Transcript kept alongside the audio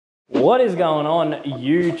What is going on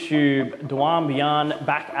YouTube? Dumbbell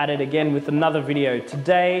back at it again with another video.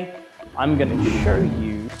 Today, I'm gonna show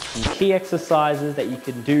you some key exercises that you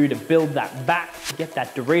can do to build that back, to get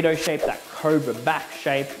that Dorito shape, that Cobra back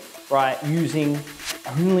shape, right? Using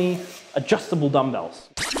only adjustable dumbbells.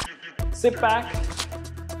 Sit back,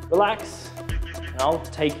 relax, and I'll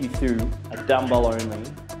take you through a dumbbell only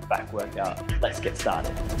back workout. Let's get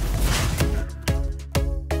started.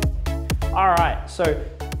 All right, so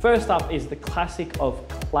first up is the classic of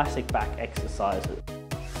classic back exercises,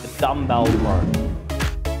 the dumbbell row.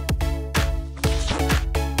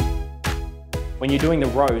 When you're doing the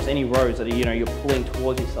rows, any rows that you're pulling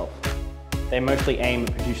towards yourself, they mostly aim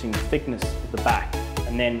at producing the thickness of the back.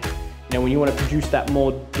 And then, when you want to produce that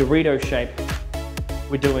more Dorito shape,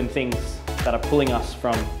 we're doing things that are pulling us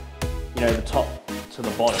from, the top to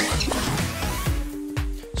the bottom.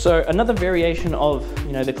 So another variation of,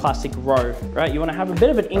 the classic row, right? You want to have a bit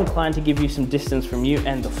of an incline to give you some distance from you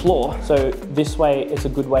and the floor. So this way, it's a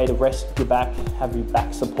good way to rest your back, have your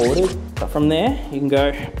back supported. But from there, you can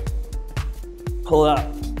go pull it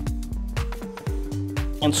up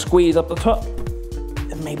and squeeze up the top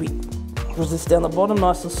and maybe resist down the bottom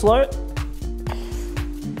nice and slow.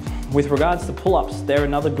 With regards to pull-ups, they're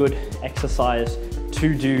another good exercise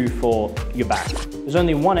to do for your back. There's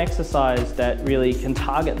only one exercise that really can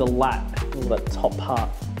target the lat, that top part,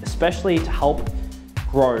 especially to help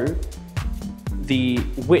grow the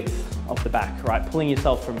width of the back, right? Pulling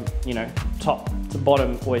yourself from, top to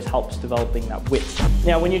bottom always helps developing that width.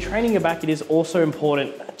 Now, when you're training your back, it is also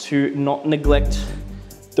important to not neglect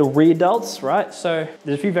the rear delts, right? So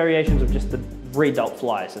there's a few variations of just the rear delt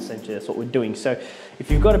flies, essentially. That's what we're doing. So if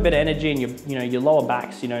you've got a bit of energy and your lower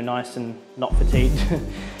back's, nice and not fatigued,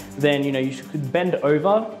 then, you should bend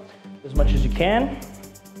over as much as you can,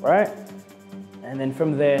 right? And then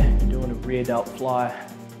from there, you're doing a rear delt fly,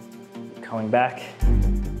 coming back.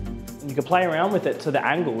 And you can play around with it to the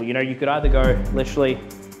angle. You could either go literally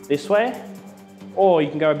this way, or you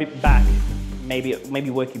can go a bit back. Maybe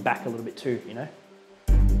work your back a little bit too,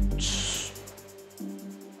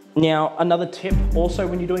 Now, another tip also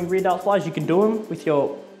when you're doing rear delt flies, you can do them with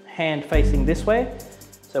your hand facing this way.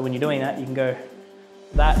 So when you're doing that, you can go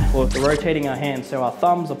that, or if we're rotating our hands so our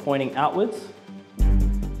thumbs are pointing outwards,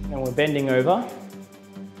 and we're bending over,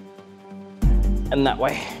 and that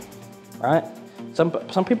way, right?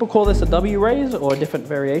 Some people call this a W raise or a different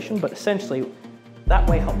variation, but essentially that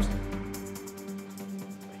way helps.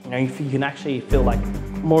 You can actually feel like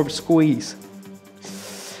more of a squeeze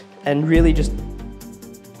and really just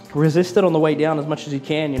resist it on the way down as much as you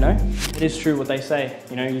can, It is true what they say,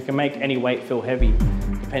 you can make any weight feel heavy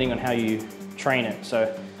depending on how you train it. So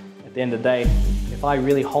at the end of the day, if I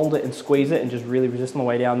really hold it and squeeze it and just really resist on the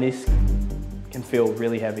way down, this can feel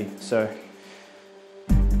really heavy. So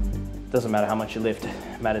it doesn't matter how much you lift,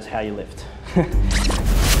 it matters how you lift.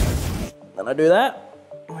 Then I do that,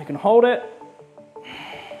 I can hold it.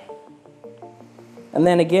 And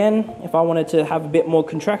then again, if I wanted to have a bit more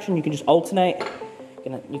contraction, you can just alternate.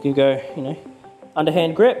 You can go,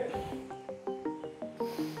 underhand grip.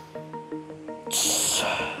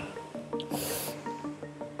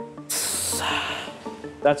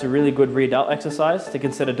 That's a really good rear delt exercise to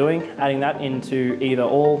consider doing. Adding that into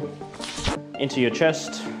into your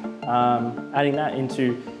chest, adding that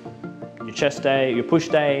into your chest day, your push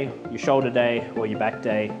day, your shoulder day, or your back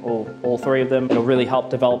day, all three of them. It'll really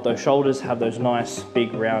help develop those shoulders, have those nice,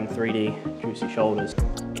 big, round, 3D, juicy shoulders.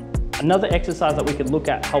 Another exercise that we could look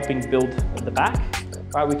at helping build the back,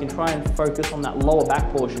 right? We can try and focus on that lower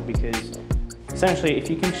back portion, because essentially if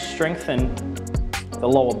you can strengthen the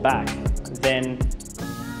lower back, then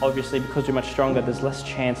obviously because you're much stronger, there's less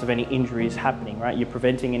chance of any injuries happening, right? You're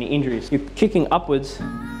preventing any injuries. You're kicking upwards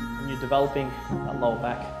and you're developing that lower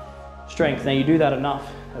back strength. Now you do that enough,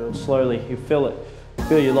 it'll slowly, you feel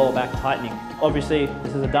your lower back tightening. Obviously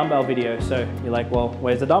this is a dumbbell video, so you're like, well,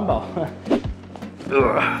 where's the dumbbell?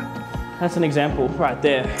 That's an example right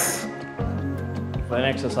there of an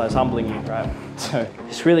exercise humbling you, right? So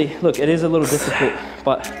it's really, look, it is a little difficult,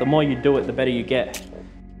 but the more you do it, the better you get.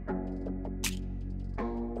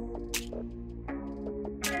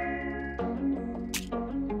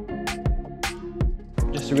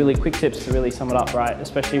 Just really quick tips to really sum it up, right?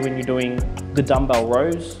 Especially when you're doing the dumbbell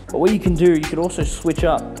rows. But what you can do, you can also switch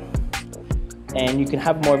up and you can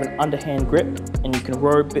have more of an underhand grip and you can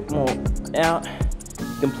row a bit more out.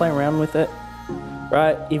 You can play around with it,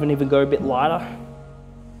 right? Even go a bit lighter.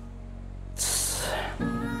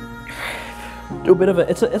 Do a bit of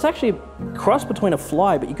it. It's actually a cross between a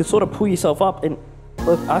fly, but you can sort of pull yourself up, and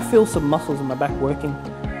look, I feel some muscles in my back working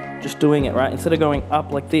just doing it, right? Instead of going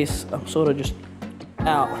up like this, I'm sort of just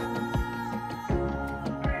out.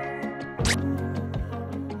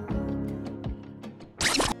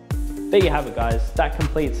 there you have it, guys. That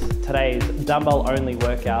completes today's dumbbell only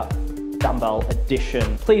workout, dumbbell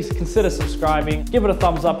edition. Please consider subscribing. Give it a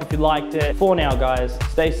thumbs up if you liked it. For now, guys,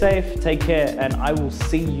 stay safe, take care, and I will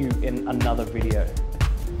see you in another video.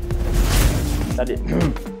 That is.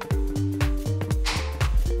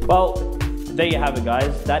 Well, there you have it,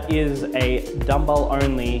 guys. That is a dumbbell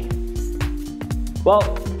only. Well,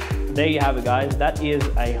 there you have it, guys. That is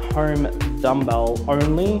a home dumbbell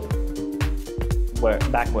only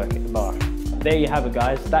back workout bar. There you have it,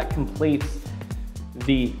 guys. That completes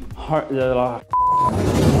the